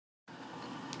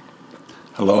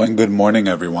Hello and good morning,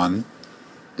 everyone.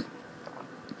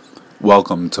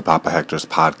 Welcome to Papa Hector's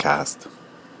podcast.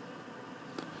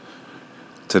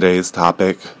 Today's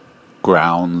topic,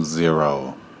 Ground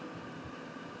Zero.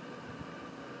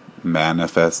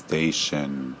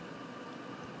 Manifestation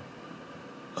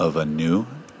of a new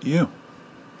you.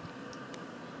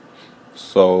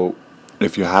 So,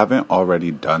 if you haven't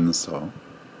already done so,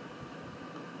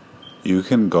 you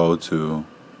can go to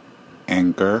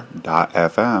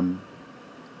Anchor.fm,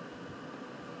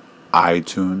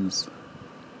 iTunes,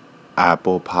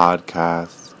 Apple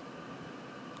Podcasts,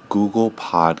 Google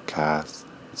Podcasts,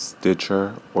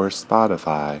 Stitcher, or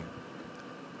Spotify,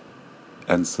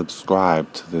 and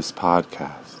subscribe to this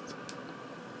podcast.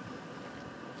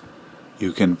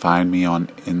 You can find me on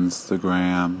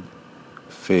Instagram,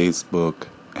 Facebook,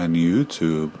 and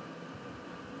YouTube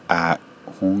at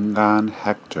Houngan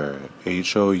Hector,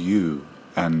 Houngan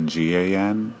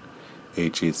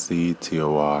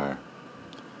Hector.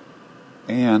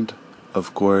 And,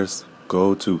 of course,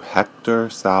 go to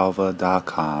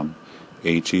hectorsalva.com,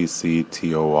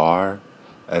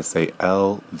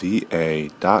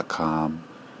 hectorsalva.com,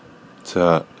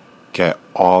 to get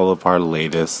all of our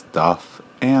latest stuff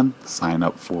and sign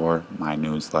up for my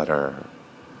newsletter.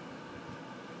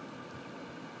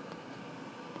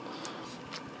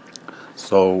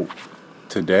 So,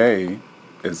 today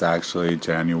is actually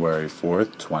January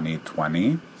 4th,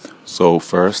 2020. So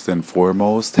first and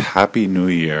foremost, Happy New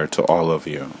Year to all of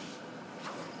you.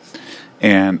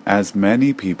 And as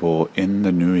many people in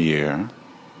the new year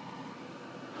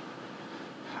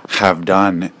have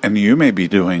done, and you may be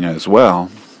doing as well,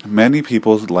 many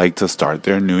people like to start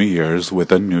their New Year's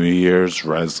with a New Year's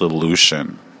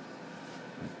resolution.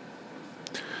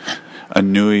 A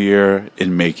new year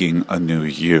in making a new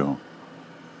you.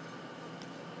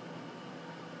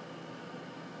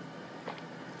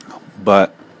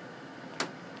 But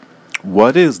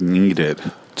what is needed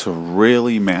to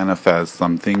really manifest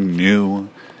something new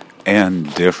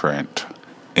and different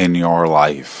in your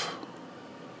life?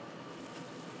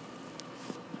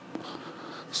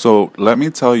 So let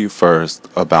me tell you first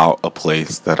about a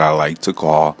place that I like to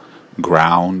call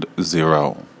Ground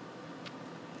Zero.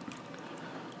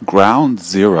 Ground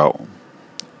Zero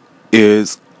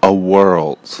is a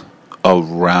world, a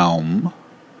realm,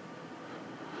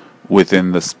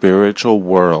 within the spiritual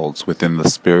worlds, within the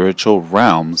spiritual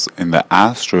realms in the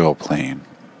astral plane.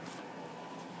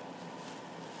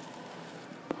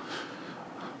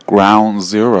 Ground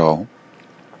Zero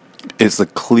is a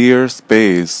clear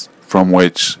space from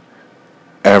which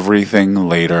everything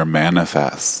later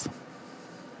manifests.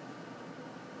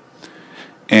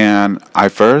 And I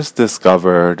first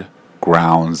discovered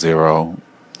Ground Zero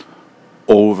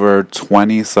over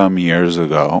 20 some years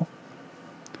ago,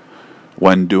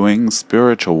 when doing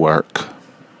spiritual work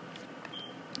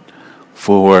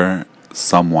for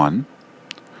someone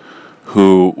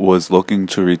who was looking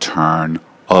to return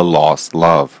a lost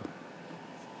love.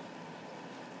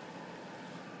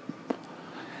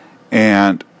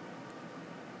 And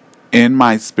in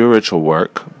my spiritual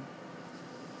work,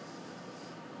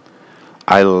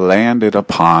 I landed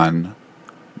upon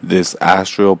this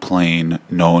astral plane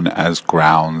known as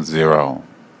Ground Zero.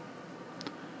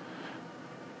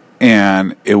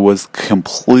 And it was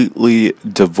completely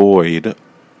devoid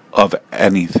of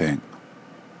anything.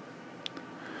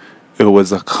 It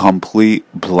was a complete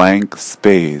blank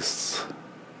space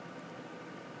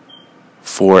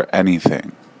for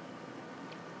anything.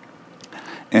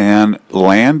 And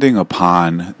landing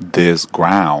upon this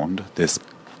ground, this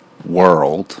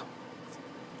world,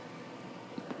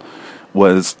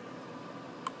 was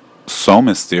so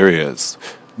mysterious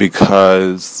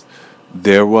because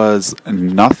there was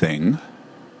nothing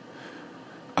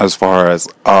as far as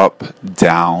up,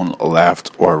 down,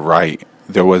 left, or right.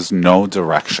 There was no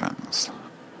directions.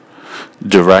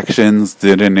 Directions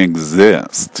didn't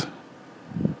exist.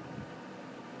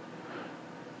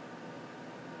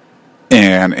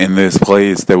 And in this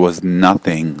place, there was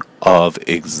nothing of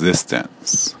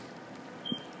existence.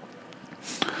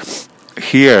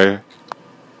 Here,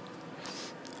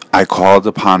 I called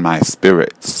upon my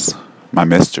spirits, my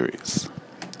mysteries.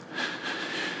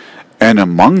 And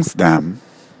amongst them,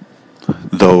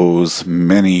 those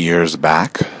many years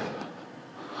back,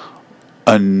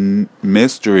 a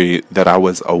mystery that I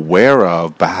was aware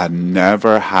of but had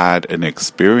never had an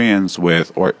experience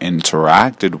with or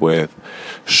interacted with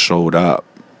showed up.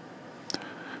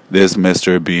 This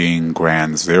mystery being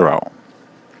Ground Zero.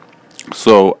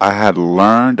 So I had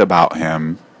learned about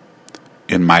him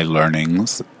in my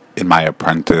learnings, in my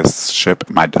apprenticeship,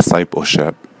 my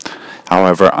discipleship.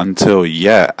 However, until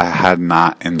yet, I had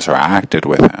not interacted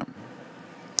with him.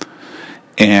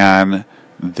 And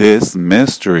this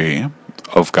mystery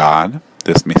of God,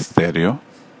 this misterio,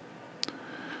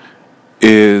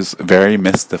 is very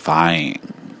mystifying.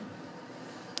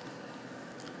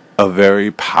 A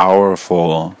very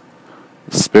powerful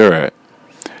spirit.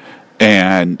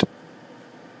 And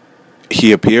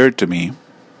he appeared to me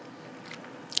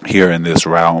here in this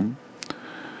realm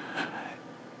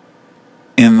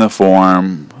in the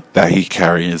form that he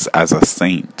carries as a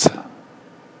saint.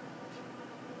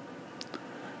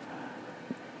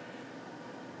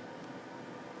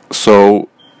 So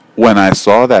when I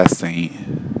saw that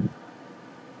saint,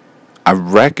 I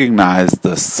recognized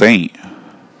the saint.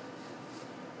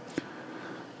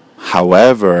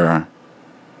 However,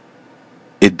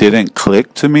 it didn't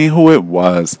click to me who it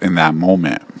was in that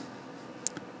moment.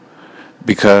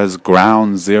 Because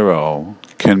ground zero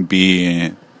can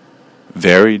be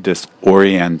very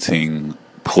disorienting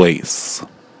place.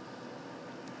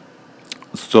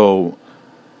 So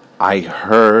I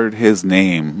heard his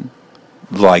name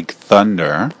like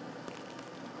thunder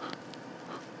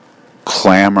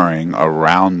clamoring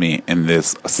around me in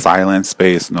this silent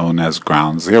space known as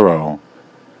ground zero.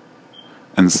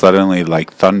 And suddenly,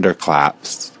 like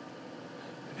thunderclaps,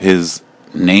 his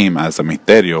name as a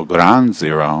misterio, Grand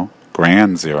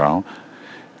Zero,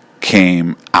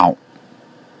 came out.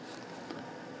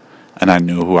 And I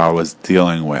knew who I was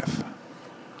dealing with.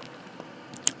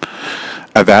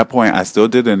 At that point, I still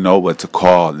didn't know what to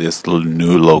call this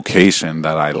new location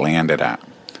that I landed at.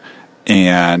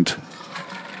 And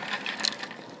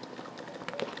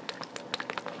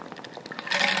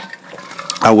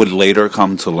I would later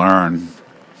come to learn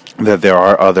that there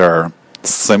are other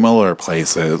similar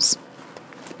places,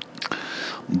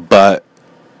 but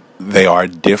they are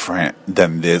different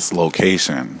than this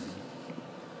location.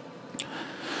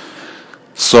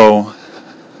 So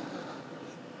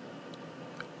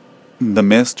the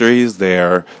mysteries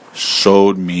there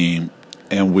showed me,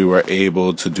 and we were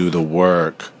able to do the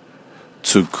work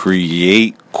to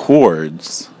create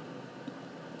chords,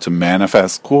 to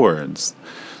manifest chords,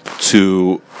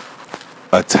 to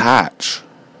attach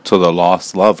to the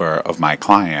lost lover of my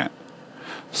client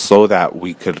so that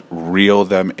we could reel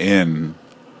them in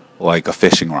like a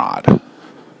fishing rod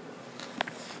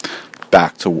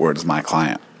back towards my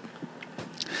client.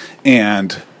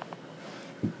 And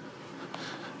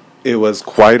it was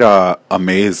quite a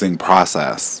amazing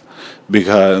process,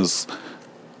 because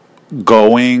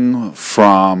going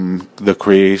from the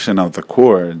creation of the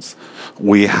chords,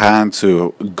 we had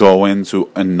to go into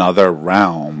another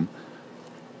realm,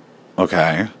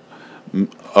 okay?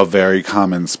 A very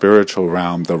common spiritual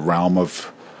realm, the realm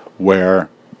of where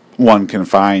one can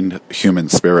find human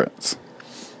spirits.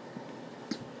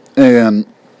 And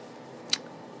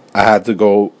I had to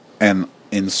go and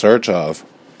in search of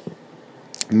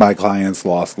my client's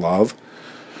lost love,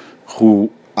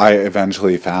 who I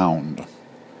eventually found,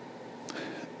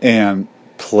 and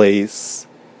place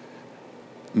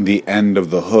the end of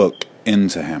the hook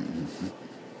into him.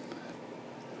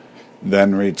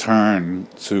 Then return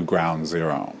to ground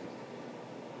zero.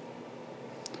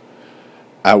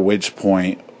 At which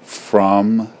point,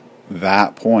 from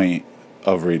that point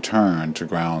of return to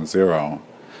ground zero,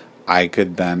 I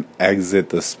could then exit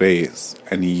the space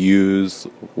and use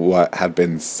what had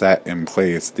been set in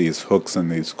place, these hooks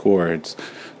and these cords,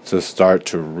 to start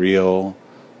to reel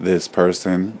this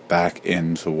person back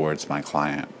in towards my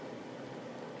client.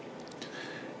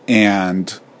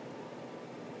 And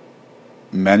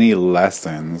many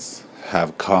lessons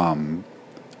have come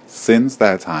since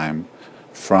that time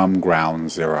from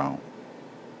ground zero.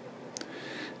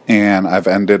 And I've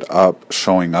ended up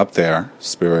showing up there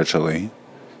spiritually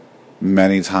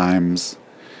many times,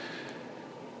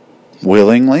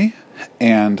 willingly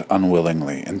and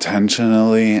unwillingly,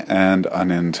 intentionally and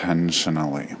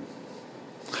unintentionally.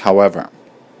 However,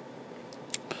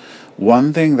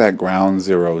 one thing that ground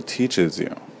zero teaches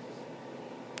you,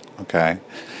 okay,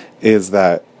 is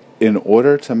that in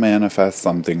order to manifest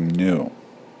something new,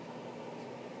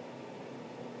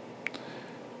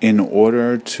 in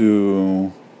order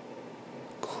to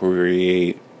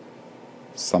create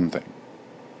something,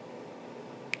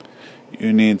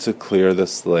 you need to clear the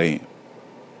slate,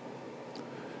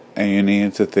 and you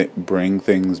need to bring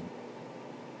things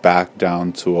back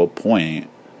down to a point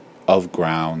of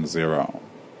ground zero.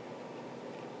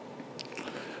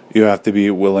 You have to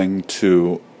be willing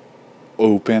to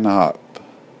open up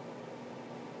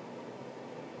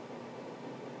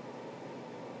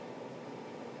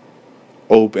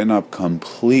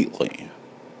completely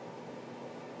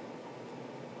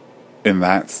in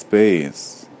that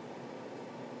space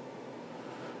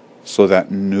so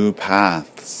that new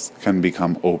paths can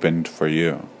become opened for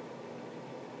you.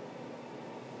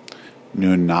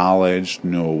 new knowledge,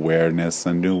 new awareness,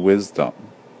 and new wisdom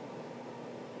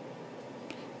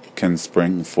can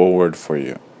spring forward for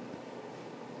you.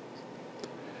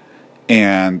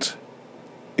 And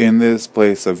in this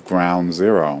place of ground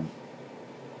zero,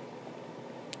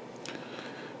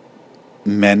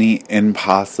 many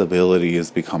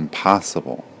impossibilities become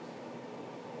possible.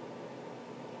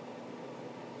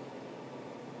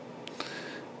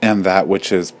 And that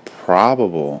which is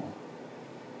probable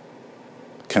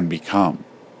can become.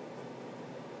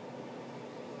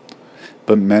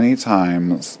 But many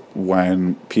times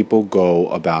when people go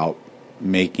about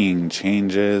making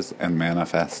changes and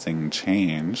manifesting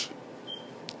change,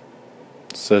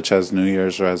 such as New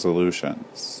Year's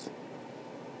resolutions,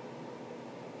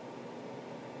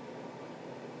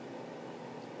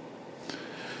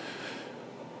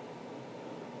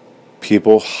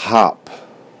 people hop,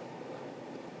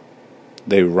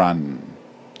 they run.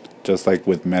 Just like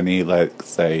with many, let's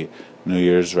say, New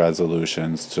Year's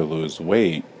resolutions to lose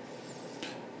weight,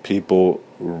 people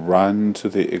run to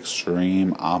the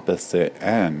extreme opposite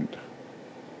end,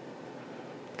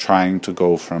 trying to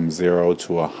go from 0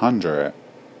 to 100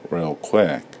 real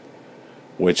quick,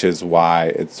 which is why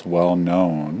it's well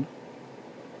known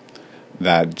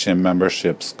that gym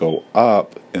memberships go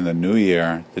up in the new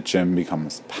year. The gym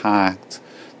becomes packed.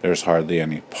 There's hardly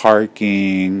any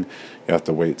parking. You have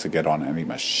to wait to get on any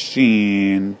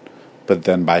machine. But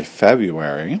then by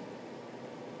February,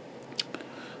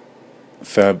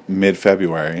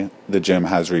 mid-February, the gym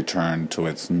has returned to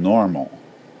its normal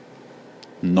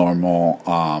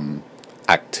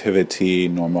activity,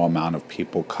 normal amount of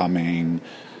people coming,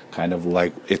 kind of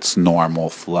like its normal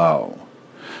flow.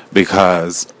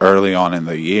 Because early on in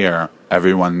the year,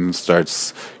 everyone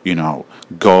starts,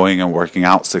 going and working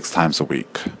out 6 times a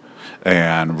week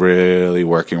and really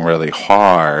working really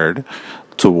hard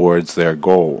towards their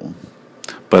goal.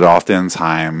 But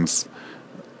oftentimes,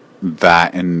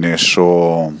 that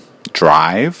initial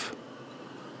drive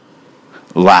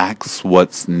lacks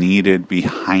what's needed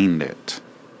behind it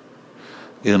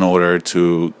in order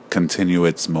to continue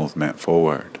its movement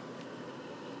forward.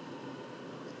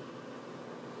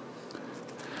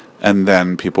 And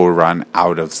then people run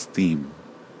out of steam.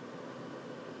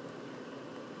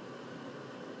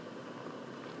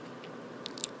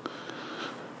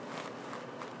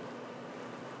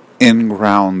 In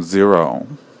ground zero,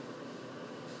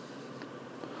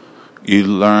 you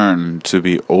learn to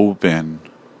be open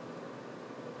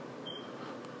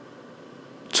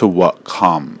to what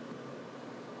comes.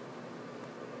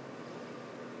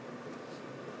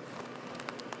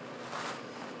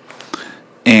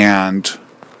 And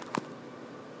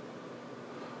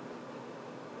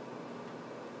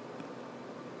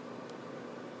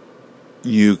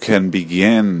you can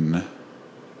begin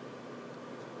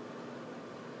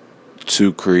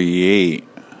to create,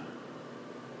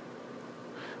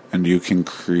 and you can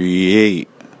create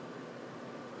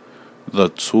the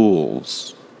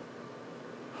tools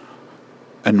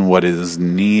and what is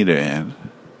needed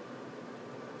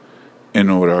in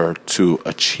order to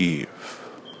achieve.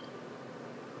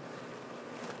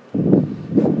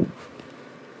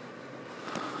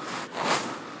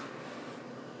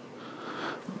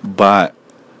 But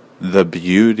the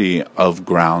beauty of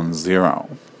ground zero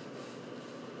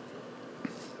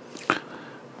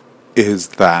is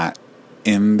that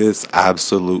in this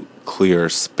absolute clear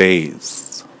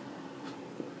space,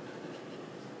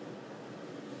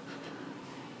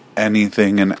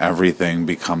 anything and everything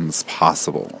becomes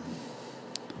possible.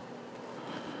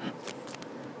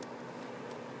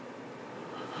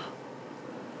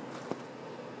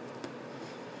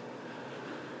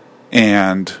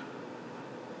 And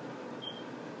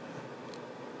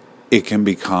it can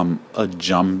become a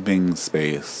jumping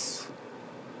space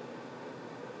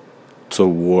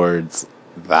towards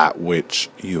that which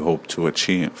you hope to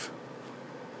achieve.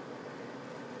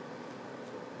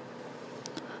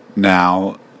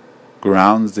 Now,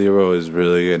 ground zero is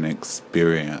really an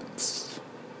experience.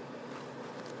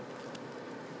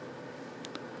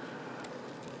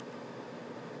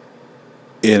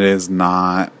 It is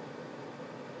not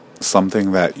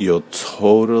something that you'll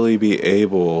totally be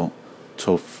able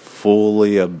to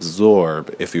fully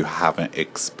absorb if you haven't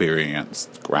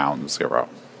experienced ground zero.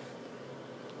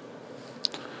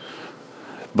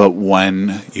 But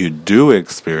when you do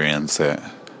experience it,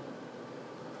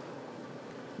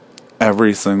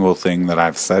 every single thing that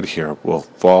I've said here will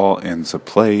fall into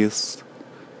place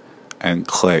and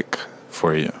click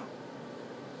for you.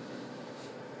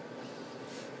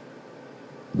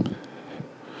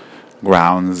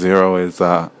 Ground zero is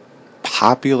a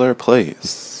popular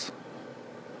place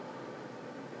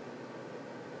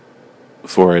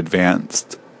for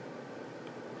advanced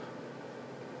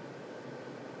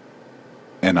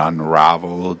and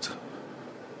unraveled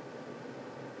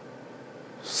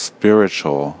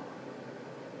spiritual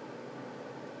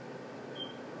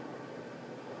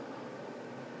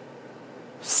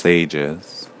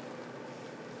sages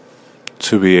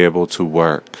to be able to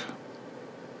work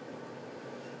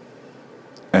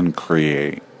and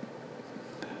create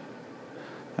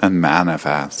and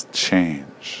manifest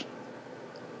change.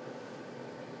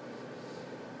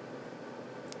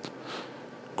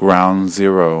 Ground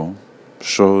Zero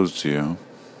shows you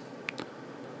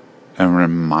and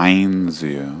reminds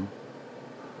you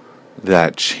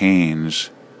that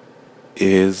change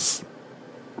is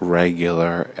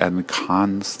regular and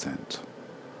constant.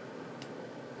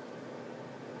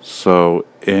 So,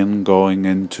 in going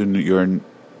into your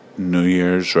New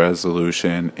Year's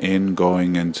resolution, in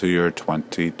going into your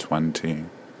 2020,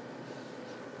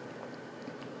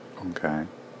 okay,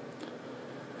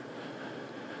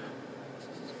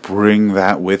 bring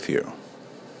that with you.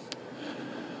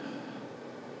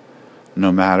 No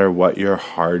matter what your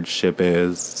hardship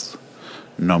is,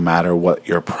 no matter what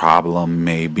your problem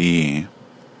may be,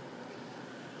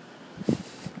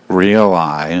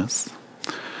 realize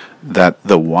that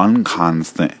the one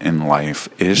constant in life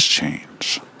is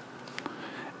change.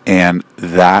 And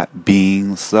that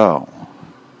being so,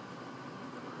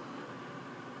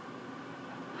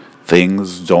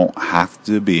 things don't have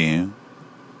to be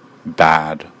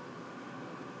bad,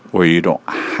 or you don't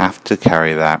have to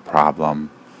carry that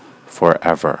problem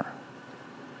forever.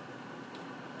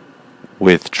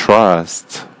 With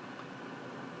trust,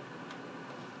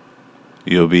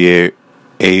 you'll be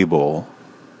able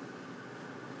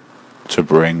to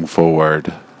bring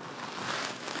forward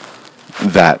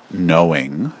that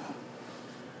knowing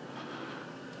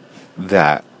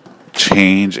that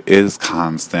change is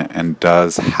constant and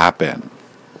does happen.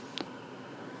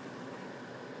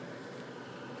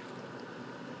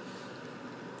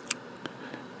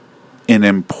 An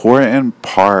important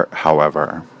part,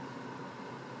 however,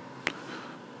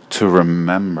 to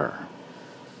remember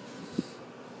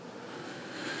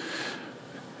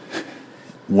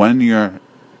when you're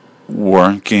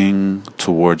working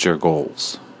towards your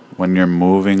goals, when you're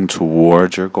moving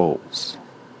towards your goals,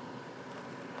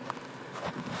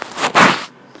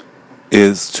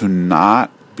 is to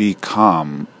not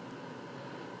become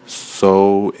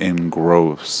so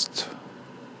engrossed,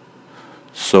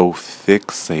 so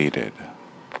fixated,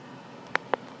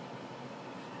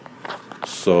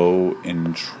 so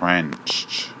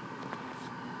entrenched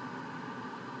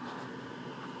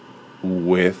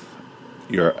with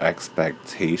your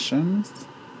expectations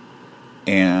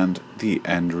and the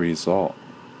end result.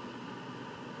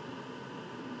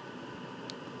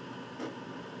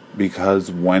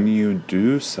 Because when you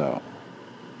do so,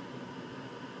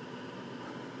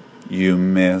 you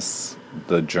miss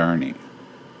the journey.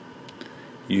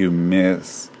 You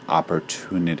miss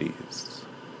opportunities.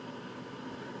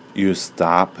 You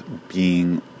stop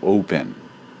being open.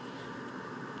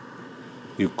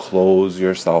 You close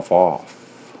yourself off.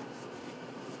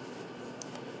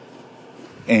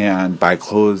 And by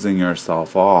closing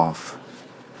yourself off,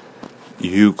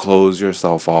 you close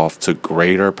yourself off to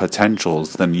greater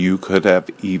potentials than you could have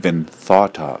even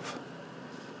thought of.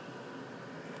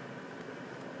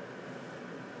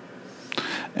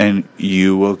 And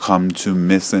you will come to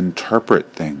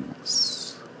misinterpret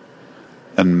things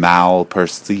and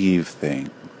malperceive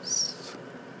things.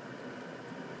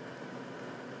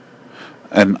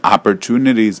 And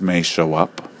opportunities may show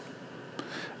up,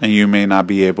 and you may not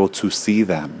be able to see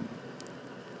them.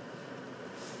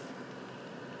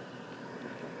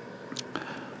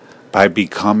 By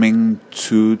becoming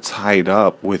too tied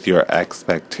up with your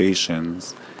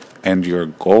expectations and your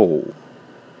goal,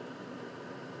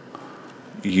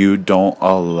 you don't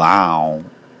allow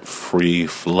free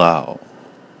flow.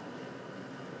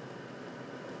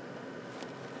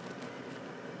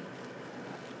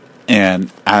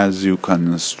 And as you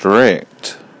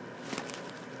constrict,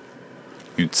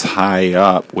 you tie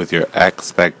up with your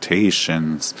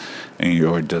expectations and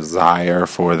your desire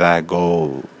for that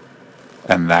goal,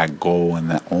 and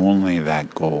that only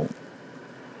that goal.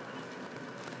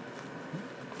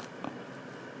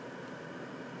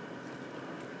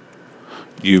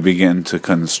 You begin to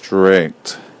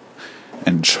constrict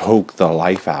and choke the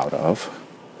life out of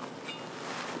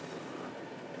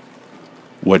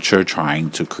what you're trying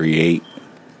to create.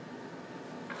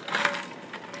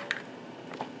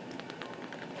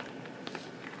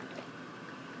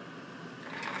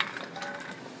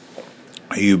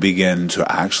 You begin to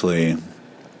actually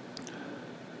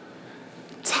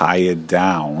tie it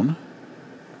down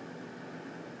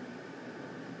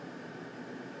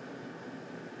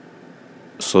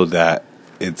so that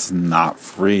it's not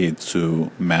free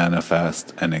to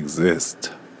manifest and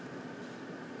exist.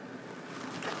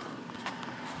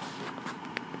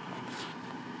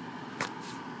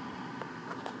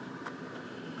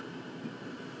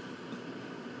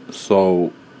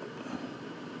 So,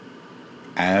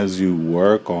 as you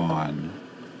work on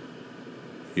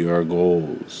your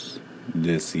goals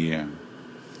this year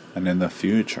and in the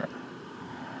future,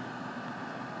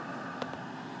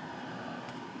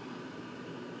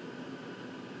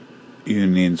 you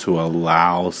need to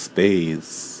allow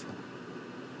space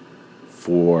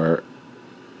for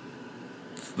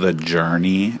the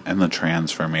journey and the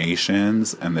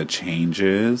transformations and the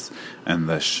changes and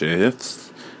the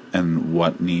shifts and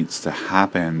what needs to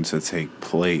happen to take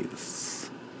place.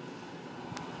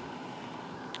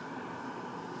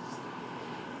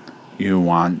 You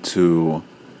want to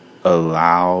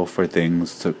allow for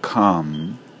things to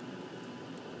come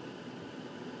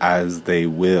as they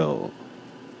will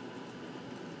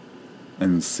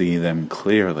and see them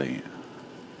clearly.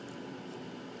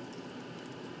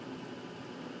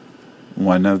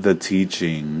 One of the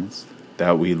teachings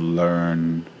that we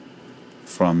learn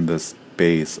from the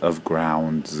space of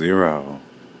ground zero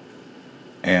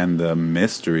and the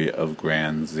mystery of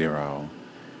ground zero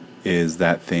is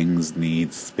that things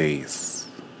need space.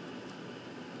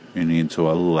 You need to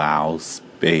allow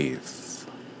space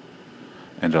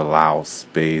and allow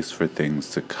space for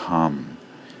things to come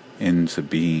into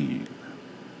being.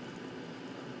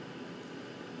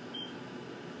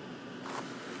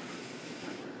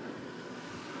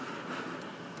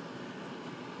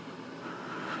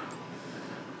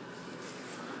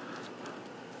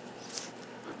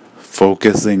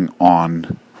 Focusing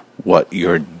on what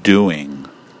you're doing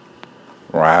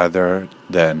rather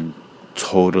than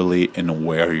totally in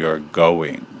where you're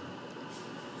going.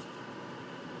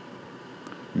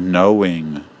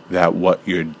 Knowing that what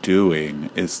you're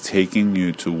doing is taking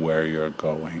you to where you're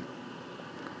going.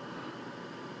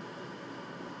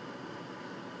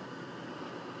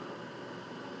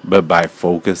 But by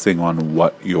focusing on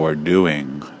what you're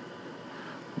doing,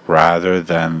 rather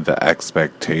than the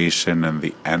expectation and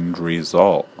the end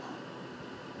result,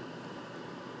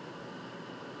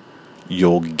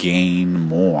 you'll gain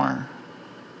more.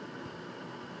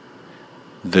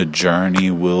 The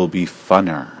journey will be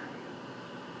funner.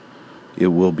 It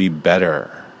will be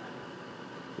better.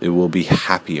 It will be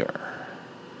happier.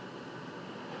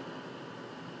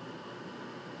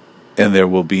 And there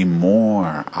will be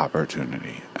more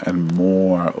opportunity and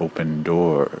more open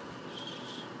doors.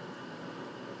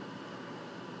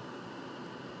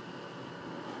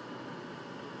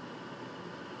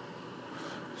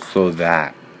 So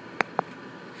that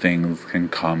things can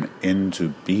come into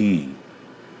being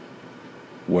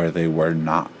where they were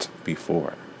not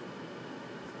before.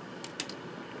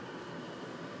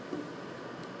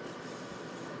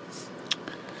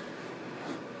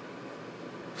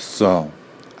 So,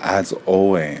 as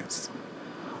always,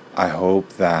 I hope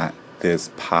that this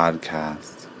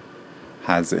podcast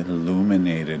has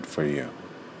illuminated for you,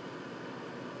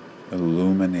 for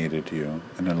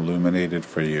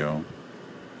you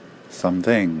some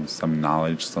things, some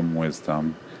knowledge, some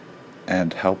wisdom,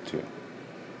 and helped you.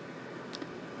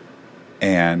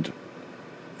 And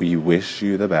we wish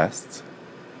you the best.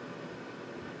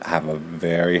 Have a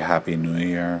very happy New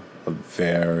Year, a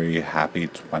very happy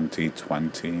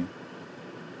 2020.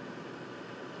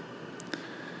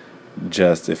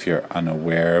 Just if you're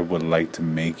unaware, would like to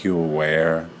make you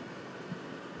aware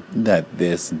that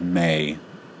this May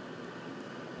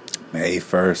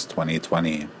 1st,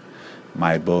 2020,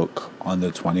 my book on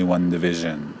the 21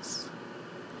 divisions,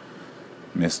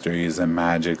 Mysteries and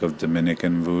Magic of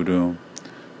Dominican Voodoo,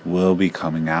 will be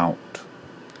coming out.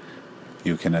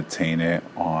 You can obtain it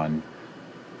on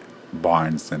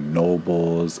Barnes &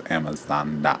 Nobles,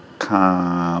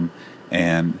 Amazon.com,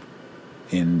 and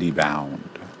IndieBound.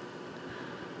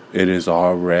 It is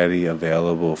already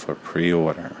available for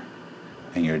pre-order,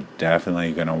 and you're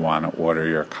definitely going to want to order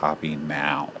your copy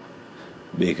now,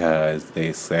 because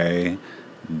they say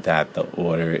that the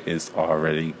order is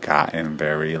already gotten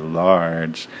very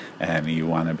large and you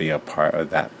want to be a part of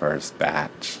that first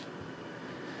batch.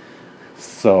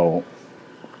 So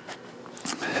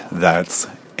that's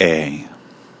A.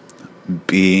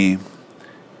 B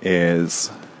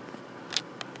is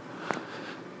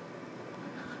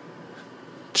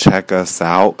check us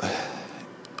out.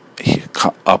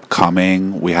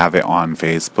 Upcoming, we have it on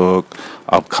Facebook.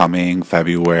 Upcoming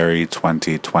February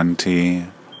 2020.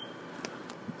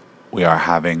 We are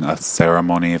having a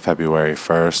ceremony February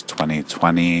 1st,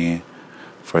 2020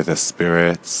 for the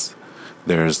spirits.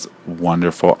 There's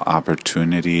wonderful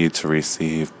opportunity to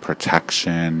receive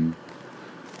protection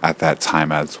at that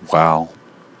time as well.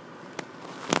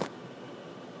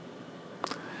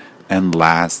 And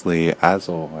lastly, as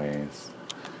always,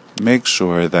 make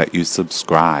sure that you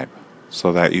subscribe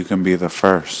so that you can be the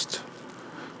first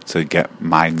to get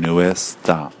my newest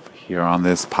stuff here on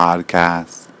this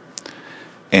podcast.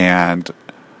 And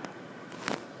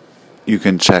you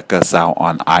can check us out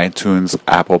on iTunes,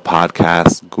 Apple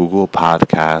Podcasts, Google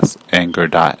Podcasts,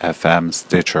 Anchor.fm,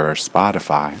 Stitcher, or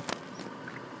Spotify.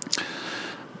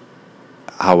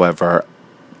 However,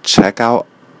 check out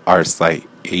our site,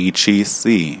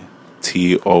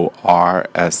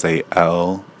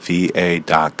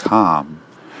 HECTORSALVA.com,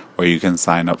 where you can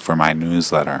sign up for my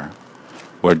newsletter,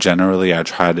 where generally I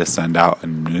try to send out a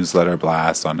newsletter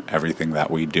blast on everything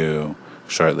that we do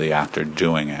shortly after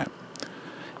doing it.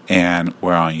 And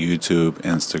we're on YouTube,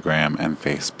 Instagram, and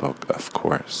Facebook, of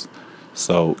course.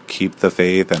 So keep the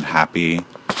faith and happy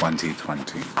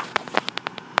 2020.